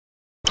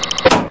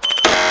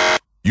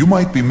You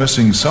might be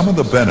missing some of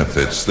the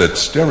benefits that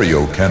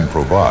stereo can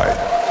provide.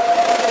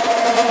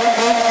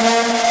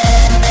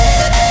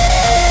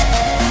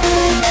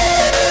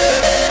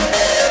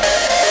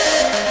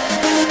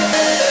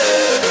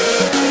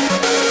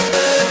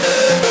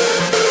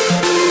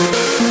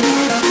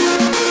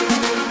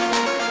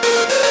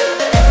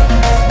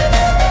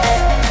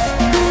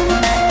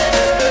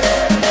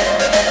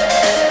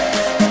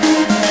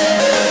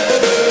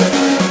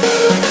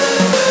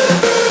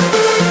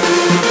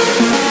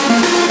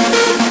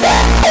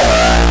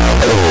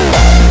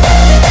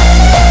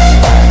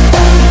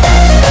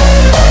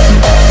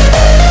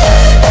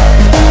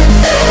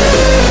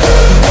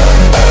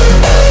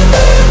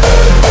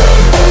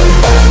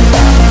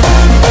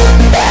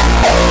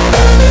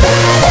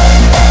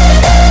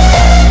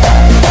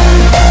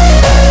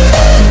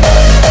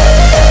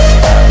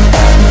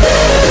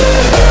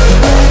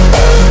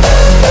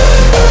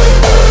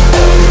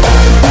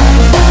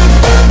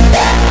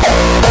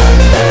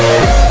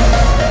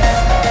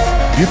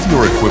 If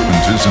your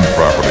equipment isn't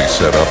properly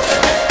set up,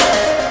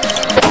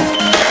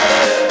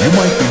 you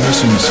might be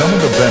missing some of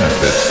the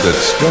benefits that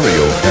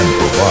stereo can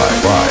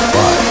provide.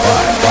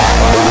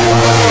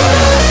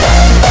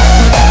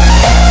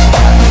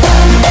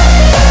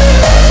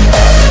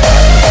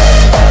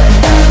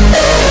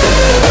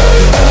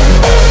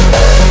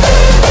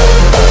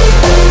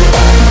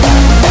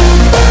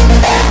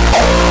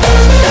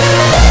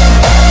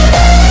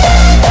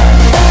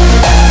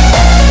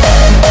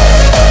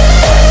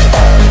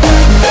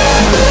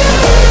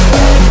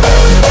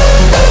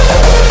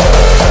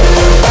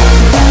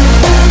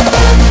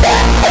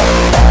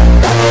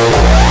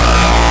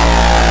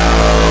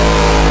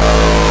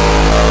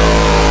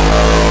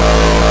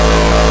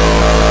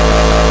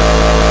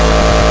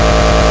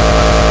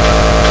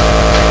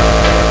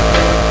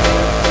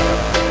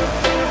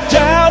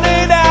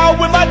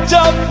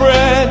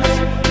 Friends,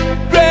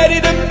 ready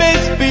to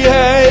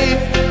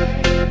misbehave.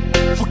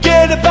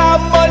 Forget about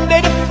Monday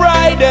to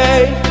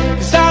Friday,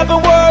 'cause I've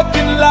been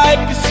working like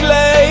a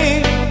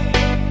slave.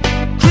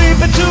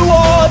 Creeping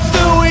towards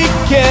the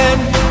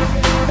weekend,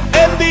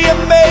 and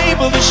being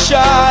able to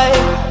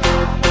shine,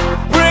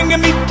 bringing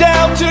me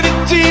down to the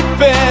deep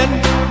end.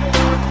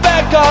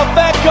 Back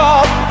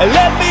off, and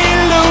let me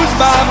lose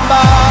my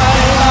mind.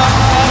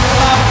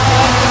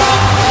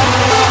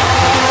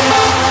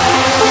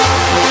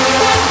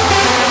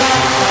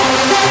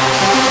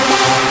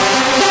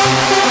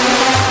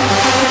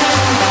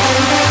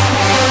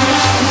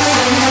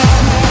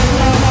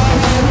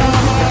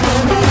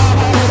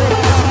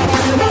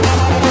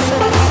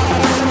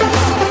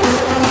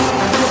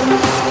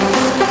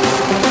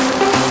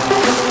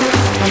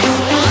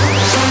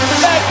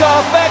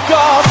 Back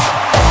off.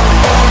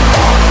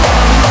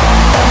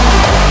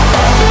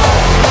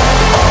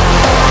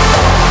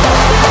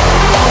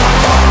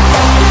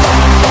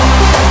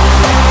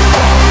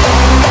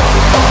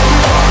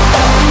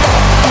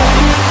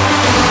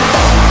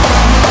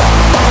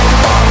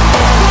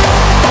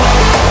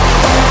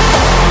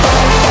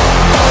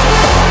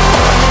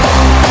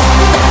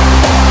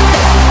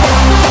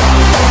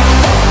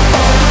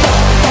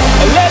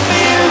 Let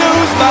me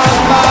lose my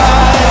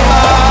mind.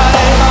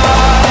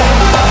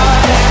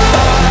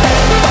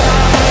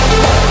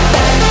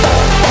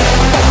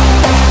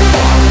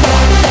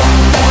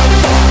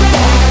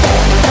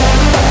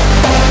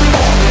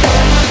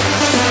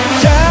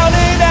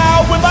 Counting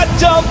out with my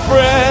dumb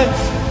friends,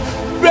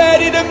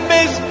 ready to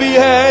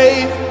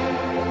misbehave.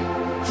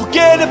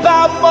 Forget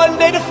about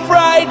Monday to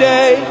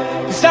Friday,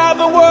 'cause I've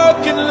been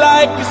working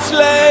like a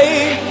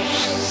slave.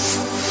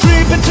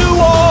 Creeping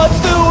towards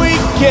the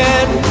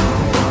weekend,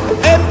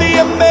 and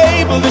being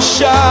able to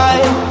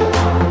shine,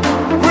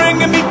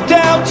 bringing me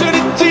down to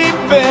the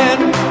deep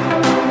end.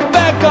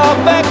 Back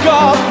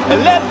off,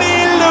 and let me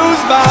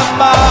lose my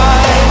mind.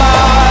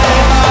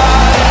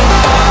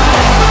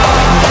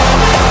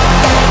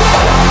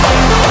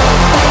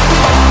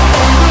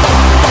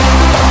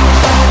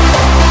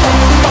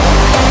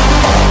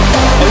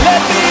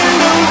 Let me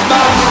lose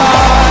my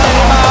mind.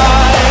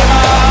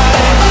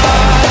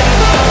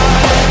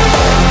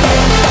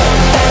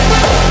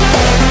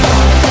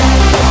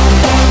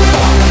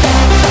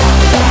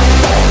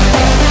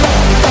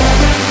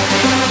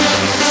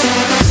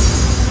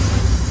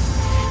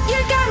 You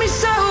got me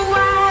so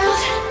wild.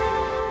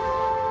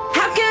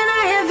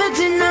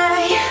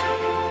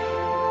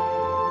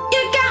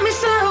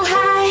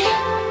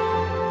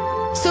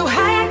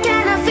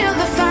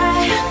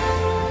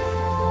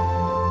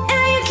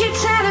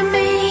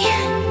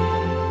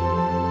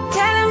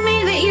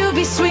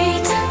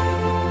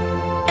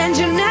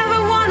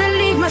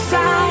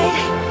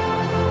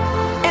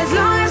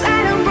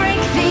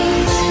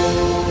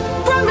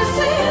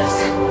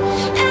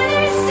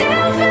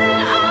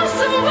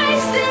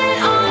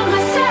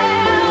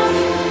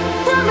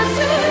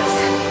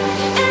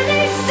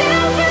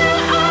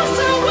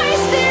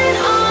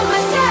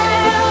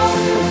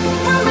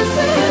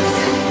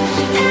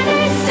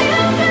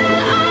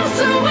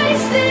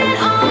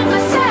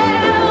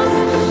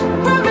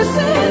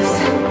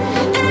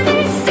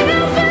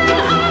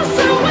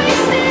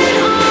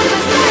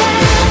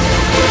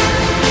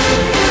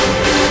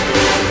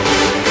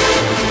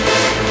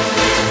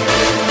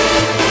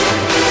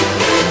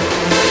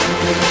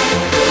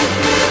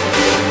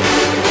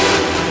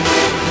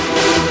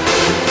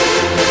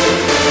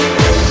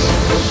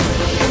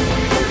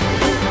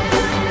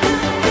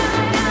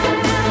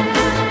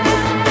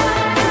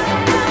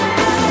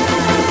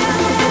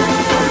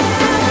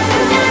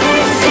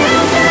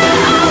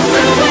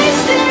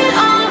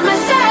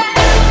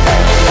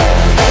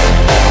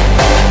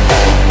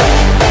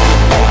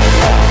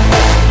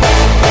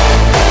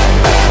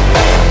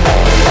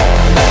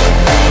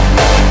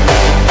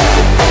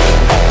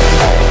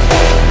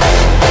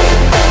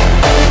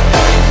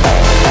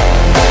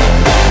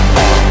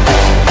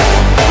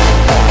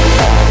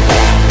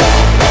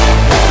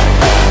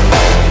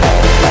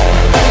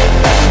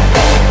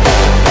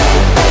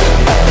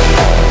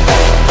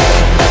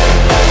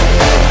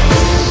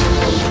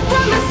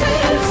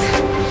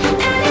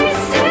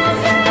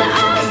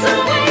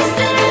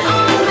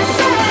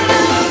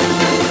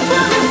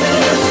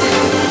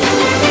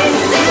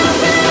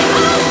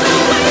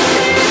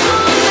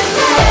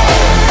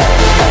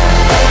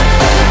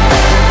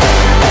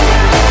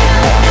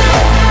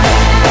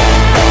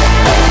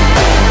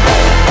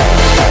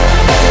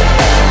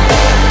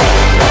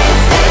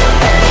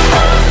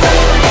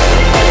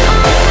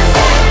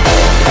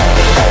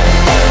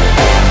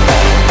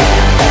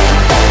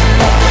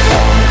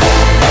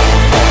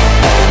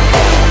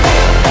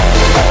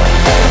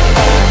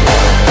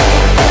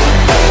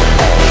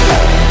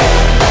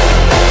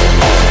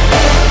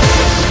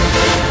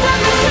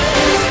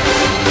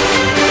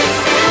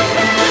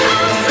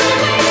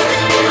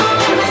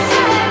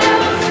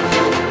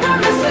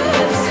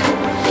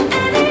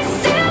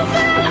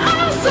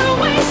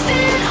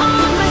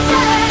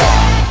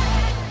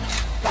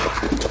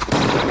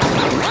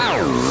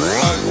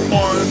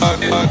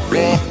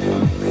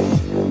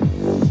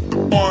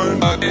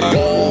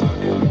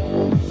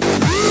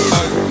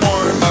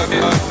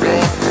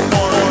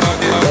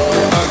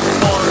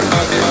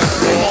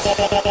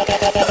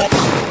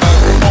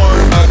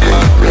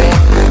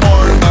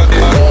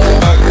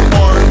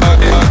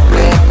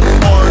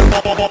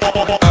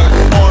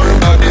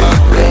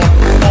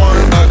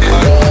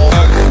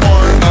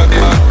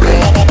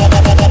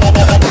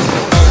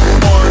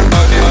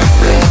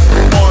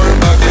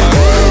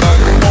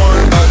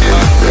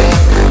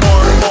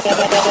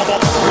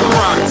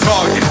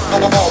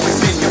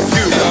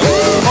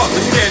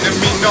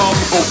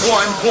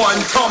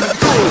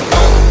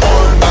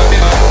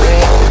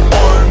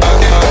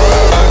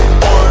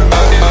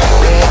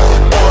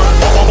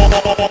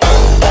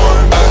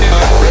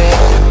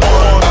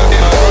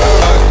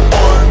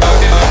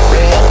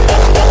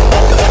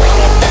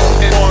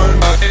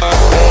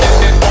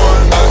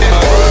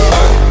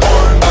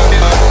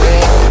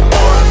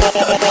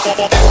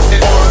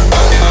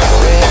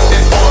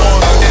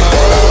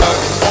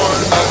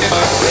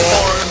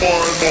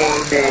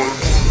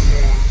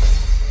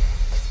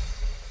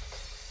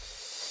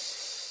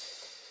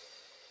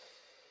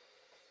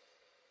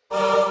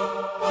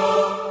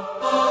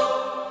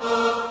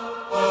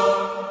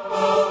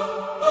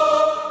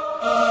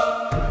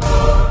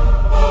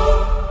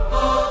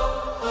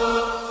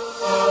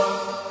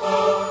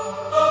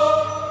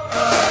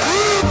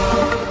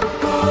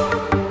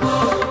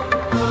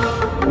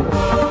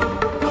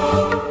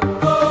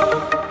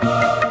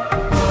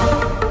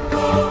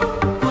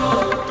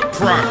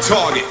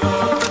 target.